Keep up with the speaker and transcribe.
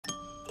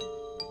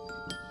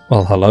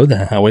Well, hello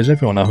there, how is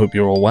everyone? I hope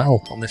you're all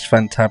well on this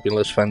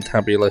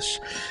fantabulous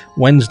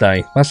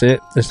Wednesday. That's it,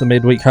 it's the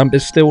midweek hump,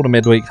 it's still the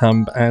midweek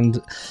hump,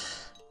 and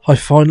I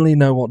finally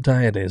know what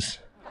day it is.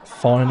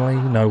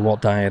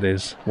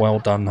 Well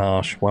done,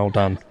 Harsh, well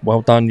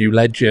done, you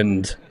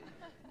legend.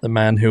 The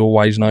man who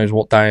always knows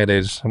what day it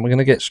is. And we're going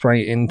to get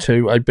straight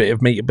into a bit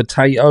of meat and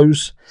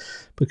potatoes,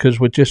 because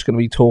we're just going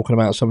to be talking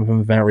about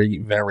something very,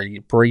 very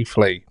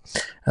briefly.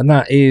 And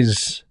that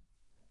is,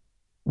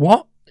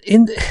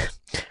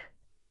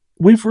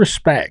 with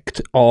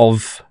respect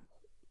of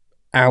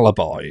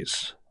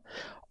alibis,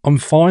 I'm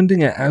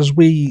finding it as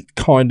we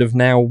kind of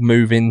now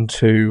move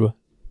into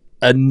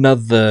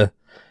another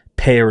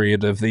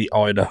period of the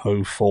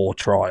Idaho 4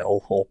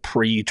 trial, or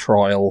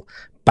pre-trial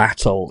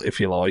battle, if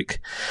you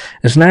like.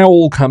 It's now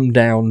all come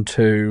down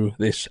to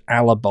this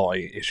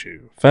alibi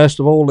issue. First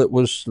of all, it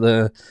was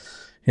the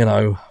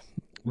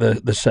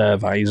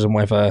surveys and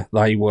whether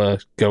they were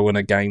going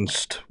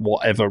against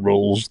whatever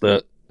rules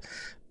that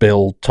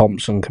Bill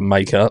Thompson can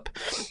make up.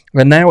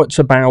 And now it's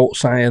about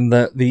saying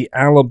that the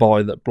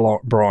alibi that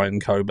Bryan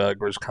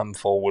Kohberger has come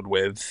forward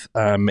with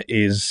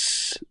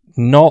is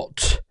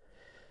not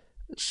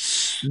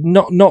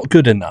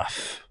good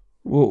enough.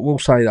 We'll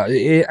say that.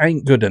 It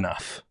ain't good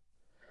enough.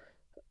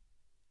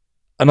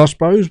 And I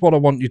suppose what I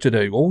want you to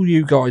do, all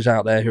you guys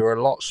out there who are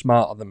a lot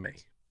smarter than me,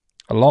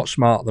 I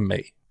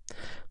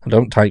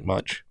don't take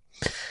much,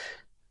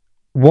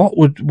 what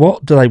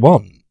do they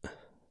want?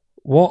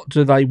 What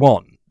do they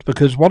want?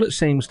 Because what it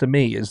seems to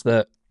me is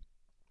that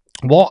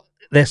what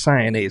they're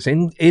saying is,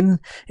 in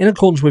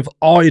accordance with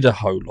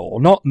Idaho law,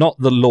 not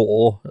the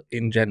law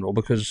in general,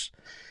 because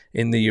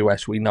in the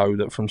US we know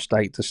that from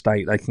state to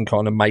state they can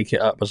kind of make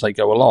it up as they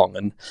go along,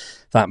 and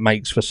that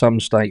makes for some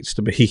states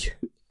to be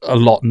a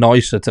lot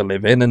nicer to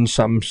live in and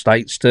some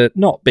states to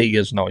not be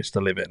as nice to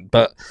live in.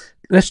 But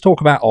let's talk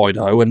about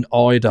Idaho and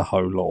Idaho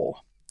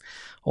law,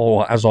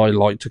 or as I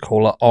like to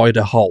call it,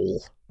 Idaho.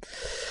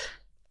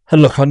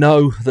 And look, I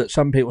know that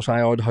some people say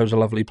Idaho's a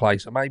lovely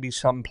place, and maybe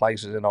some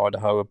places in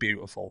Idaho are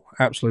beautiful,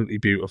 absolutely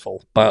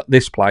beautiful. But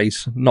this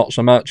place, not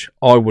so much.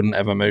 I wouldn't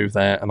ever move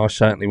there, and I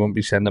certainly wouldn't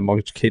be sending my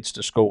kids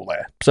to school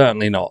there.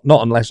 Certainly not.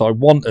 Not unless I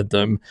wanted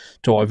them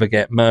to either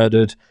get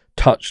murdered,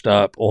 touched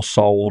up, or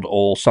sold,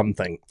 or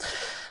something.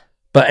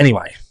 But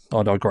anyway,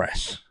 I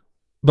digress.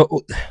 But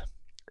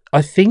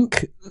I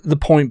think the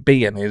point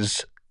being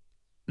is,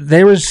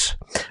 there is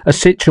a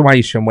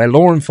situation where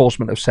law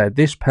enforcement have said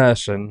this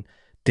person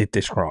did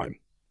this crime.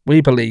 We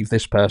believe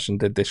this person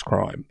did this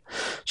crime.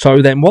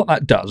 So then what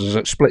that does is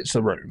it splits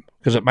the room,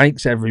 because it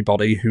makes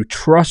everybody who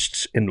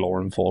trusts in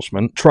law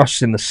enforcement,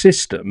 trusts in the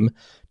system,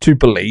 to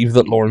believe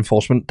that law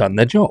enforcement done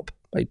their job.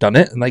 They done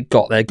it and they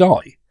got their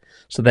guy.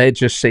 So they're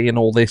just seeing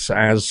all this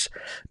as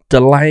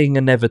delaying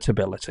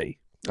inevitability,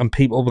 and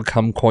people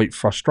become quite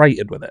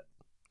frustrated with it.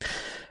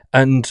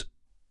 And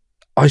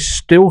I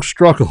still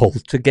struggle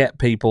to get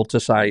people to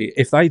say,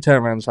 if they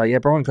turn around and say, yeah,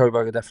 Bryan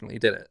Kohberger definitely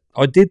did it.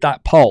 I did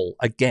that poll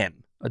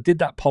again,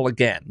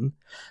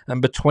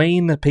 and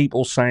between the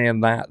people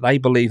saying that they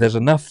believe there's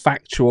enough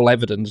factual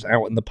evidence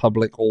out in the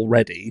public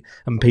already,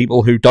 and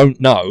people who don't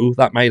know,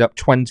 that made up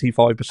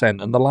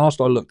 25%. And the last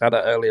I looked at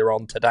it earlier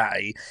on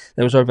today,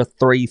 there was over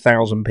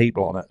 3,000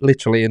 people on it,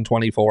 literally in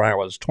 24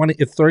 hours.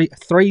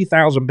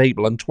 3,000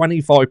 people, and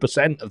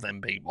 25% of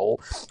them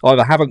people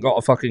either haven't got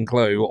a fucking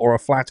clue or are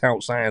flat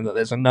out saying that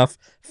there's enough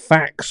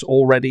facts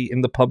already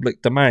in the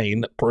public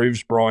domain that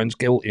proves Bryan's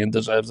guilty and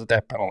deserves the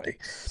death penalty.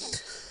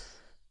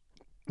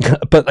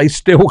 But they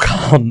still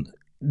can't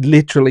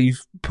literally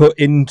put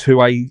into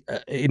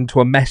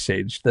a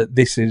message that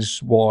this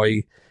is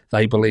why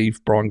they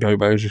believe Bryan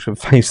Kohberger should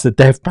face the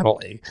death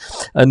penalty.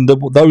 And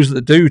those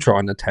that do try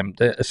and attempt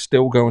it are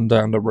still going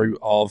down the route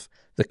of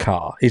the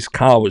car. His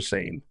car was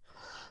seen.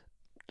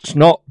 It's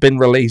not been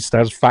released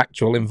as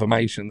factual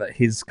information that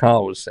his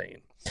car was seen.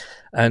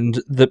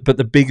 But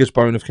the biggest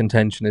bone of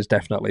contention is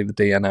definitely the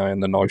DNA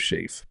and the knife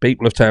sheath.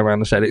 People have turned around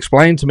and said,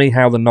 explain to me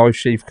how the knife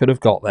sheath could have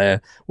got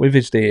there with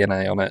his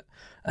DNA on it,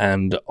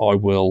 and I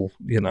will,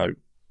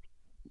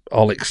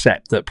 I'll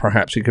accept that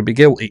perhaps he could be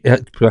guilty,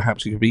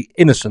 perhaps he could be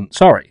innocent,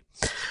 sorry.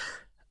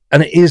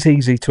 And it is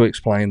easy to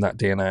explain that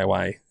DNA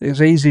away.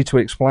 It's easy to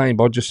explain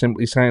by just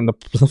simply saying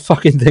the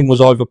fucking thing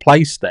was either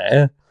placed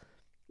there,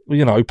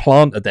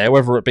 planted there,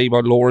 whether it be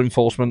by law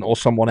enforcement or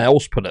someone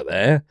else put it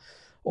there,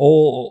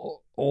 or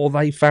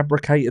they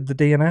fabricated the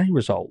DNA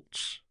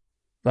results.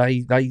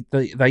 They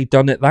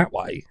done it that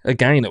way.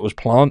 Again, it was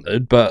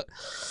planted, but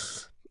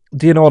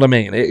do you know what I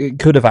mean? It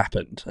could have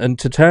happened. And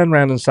to turn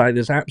around and say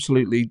there's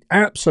absolutely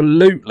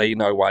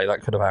no way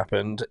that could have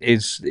happened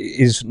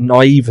is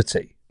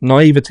naivety.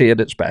 Naivety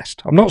at its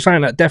best. I'm not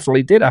saying that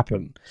definitely did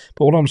happen,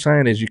 but what I'm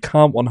saying is you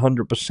can't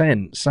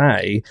 100%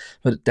 say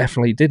that it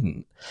definitely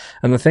didn't.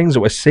 And the things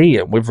that we're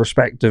seeing with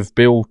respect of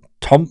Bill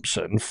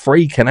Thompson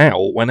freaking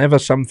out whenever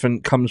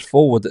something comes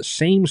forward that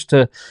seems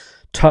to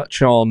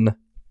touch on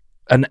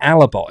an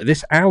alibi.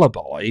 This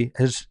alibi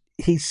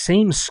he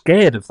seems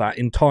scared of that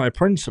entire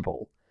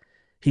principle.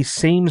 He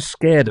seems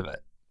scared of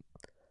it.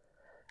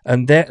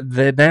 And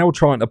they're now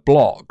trying to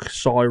block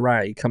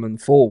Ray coming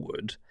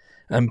forward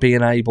and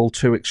being able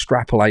to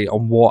extrapolate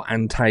on what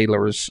Ann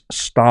Taylor has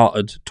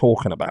started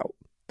talking about.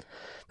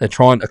 They're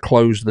trying to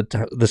close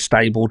the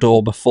stable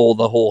door before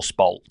the horse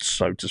bolts,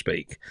 so to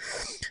speak.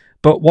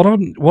 But what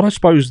I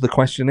suppose the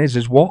question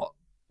is what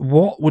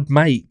would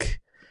make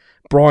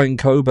Bryan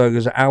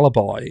Kohberger's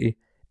alibi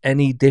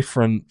any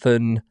different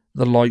than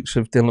the likes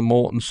of Dylan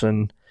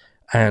Mortensen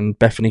and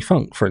Bethany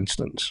Funk, for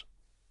instance?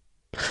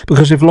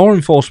 Because if law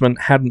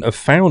enforcement hadn't have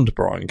found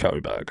Bryan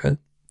Kohberger,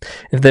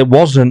 if there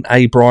wasn't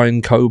a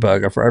Bryan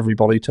Kohberger for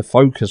everybody to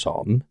focus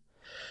on,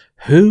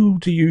 who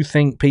do you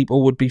think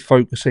people would be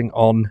focusing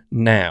on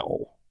now?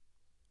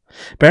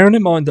 Bearing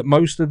in mind that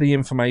most of the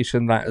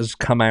information that has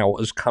come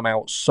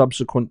out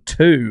subsequent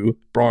to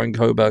Bryan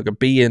Kohberger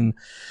being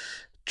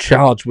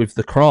charged with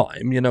the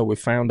crime. You know, we've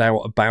found out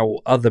about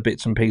other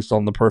bits and pieces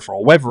on the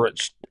peripheral. Whether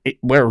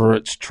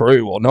it's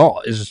true or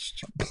not is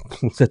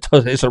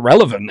it's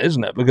irrelevant,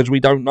 isn't it? Because we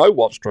don't know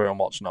what's true and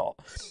what's not.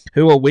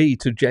 Who are we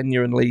to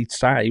genuinely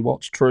say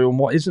what's true and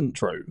what isn't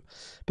true?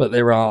 But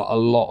there are a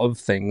lot of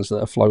things that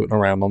are floating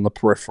around on the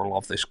peripheral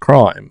of this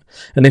crime.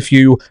 And if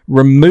you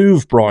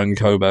remove Bryan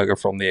Kohberger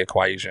from the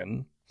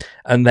equation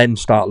and then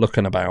start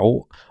looking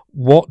about,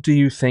 what do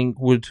you think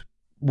would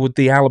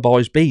the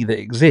alibis be that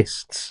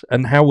exists,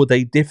 and how would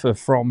they differ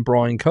from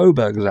Bryan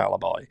Kohberger's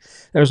alibi?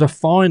 There's a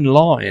fine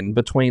line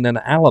between an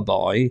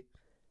alibi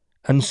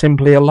and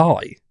simply a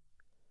lie.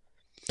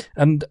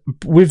 And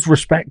with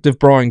respect of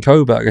Bryan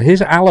Kohberger,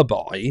 his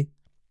alibi,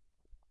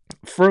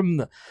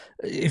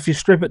 if you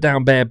strip it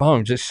down bare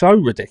bones, it's so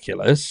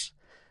ridiculous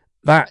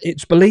that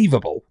it's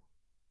believable.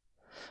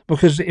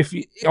 Because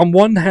on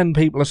one hand,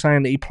 people are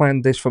saying that he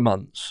planned this for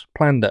months,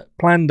 planned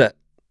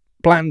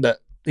it,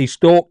 he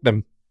stalked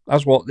them.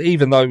 That's what,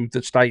 even though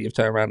the state have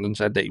turned around and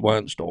said that he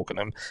weren't stalking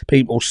them,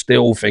 people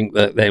still think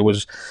that it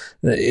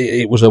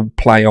was a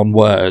play on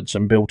words,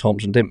 and Bill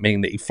Thompson didn't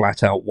mean that he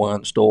flat out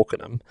weren't stalking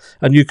them.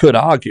 And you could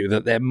argue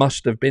that there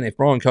must have been, if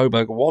Bryan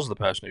Kohberger was the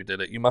person who did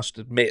it, you must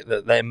admit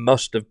that there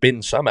must have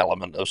been some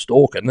element of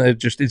stalking. There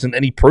just isn't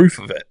any proof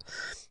of it.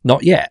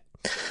 Not yet.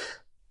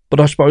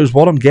 But I suppose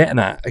what I'm getting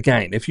at,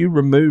 again, if you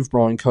remove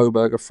Bryan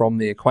Kohberger from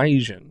the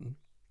equation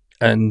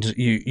and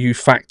you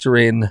factor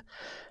in...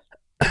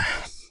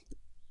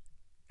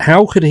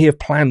 How could he have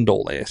planned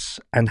all this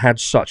and had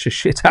such a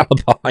shit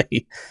alibi?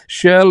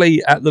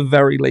 Surely, at the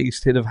very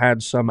least, he'd have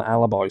had some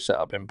alibi set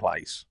up in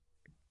place.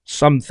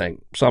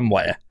 Something,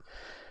 somewhere.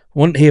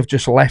 Wouldn't he have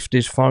just left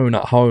his phone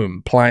at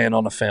home playing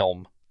on a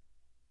film?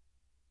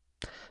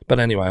 But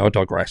anyway, I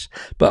digress.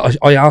 But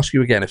I ask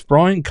you again, if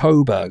Bryan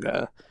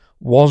Kohberger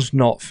was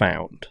not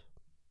found,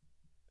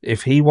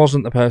 if he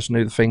wasn't the person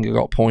who the finger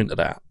got pointed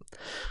at,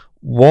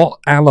 what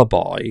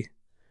alibi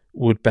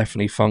would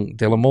Bethany Funk,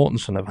 Dylan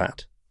Mortensen have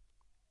had?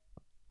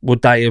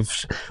 Would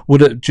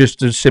it just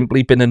have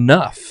simply been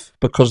enough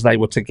because they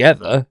were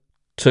together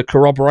to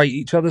corroborate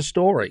each other's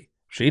story?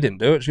 She didn't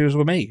do it, she was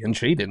with me. And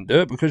she didn't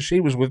do it because she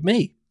was with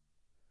me.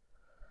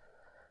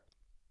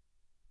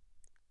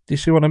 Do you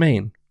see what I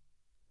mean?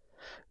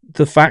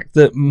 The fact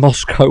that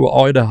Moscow,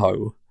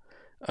 Idaho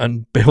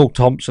and Bill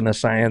Thompson are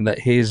saying that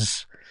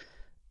his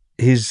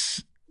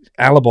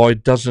alibi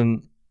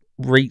doesn't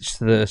reach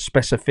the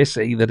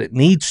specificity that it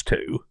needs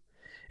to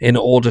in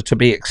order to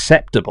be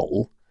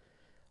acceptable,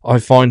 I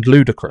find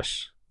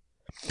ludicrous.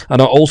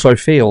 And I also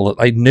feel that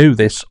they knew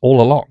this all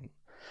along.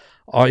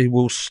 I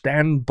will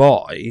stand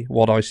by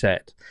what I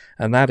said,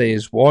 and that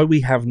is why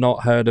we have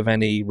not heard of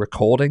any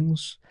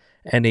recordings,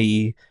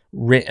 any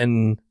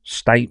written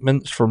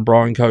statements from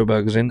Bryan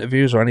Kohberger's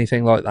interviews or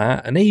anything like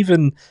that, and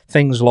even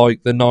things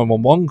like the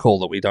 911 call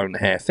that we don't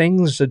hear.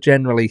 Things are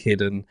generally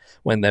hidden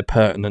when they're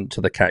pertinent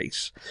to the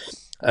case.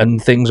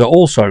 And things are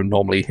also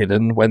normally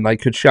hidden when they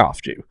could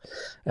shaft you.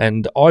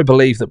 And I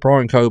believe that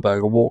Bryan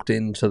Kohberger walked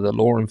into the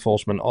law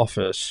enforcement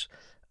office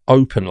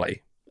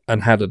openly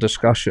and had a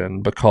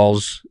discussion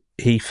because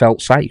he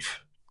felt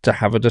safe to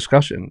have a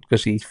discussion,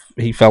 because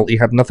he felt he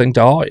had nothing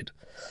to hide.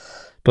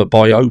 But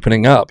by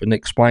opening up and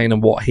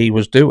explaining what he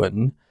was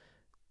doing,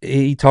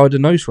 he tied a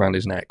noose around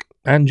his neck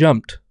and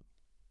jumped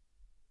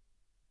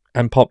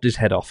and popped his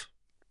head off,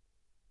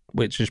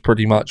 which is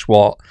pretty much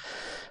what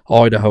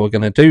Idaho are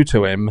going to do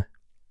to him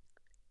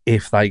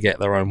if they get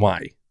their own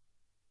way.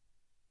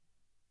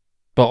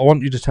 But I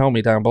want you to tell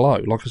me down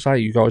below, like I say,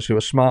 you guys who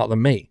are smarter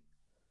than me.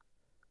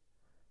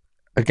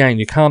 Again,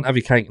 you can't have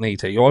your cake and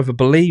eat it. You either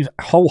believe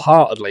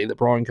wholeheartedly that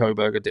Bryan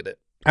Kohberger did it.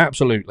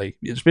 Absolutely.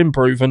 It's been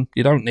proven.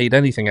 You don't need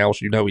anything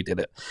else. You know he did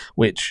it.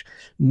 Which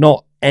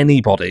not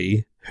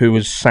anybody who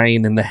is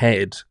sane in the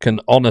head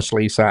can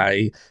honestly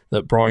say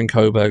that Bryan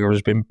Kohberger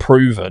has been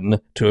proven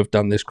to have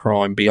done this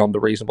crime beyond a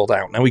reasonable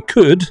doubt. Now, it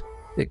could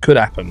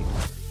happen,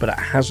 but it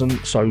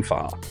hasn't so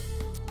far.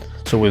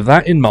 So with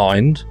that in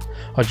mind,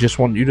 I just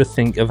want you to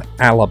think of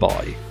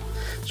alibi.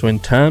 So in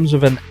terms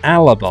of an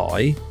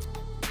alibi,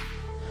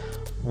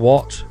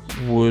 what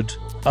would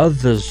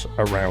others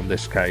around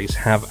this case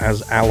have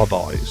as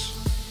alibis?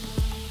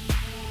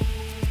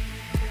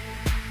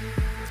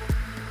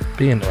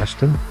 Be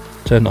interesting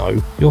to to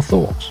know your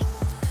thoughts.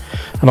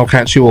 And I'll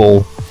catch you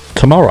all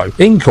tomorrow.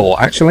 In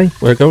court, actually.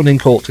 We're going in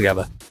court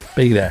together.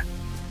 Be there.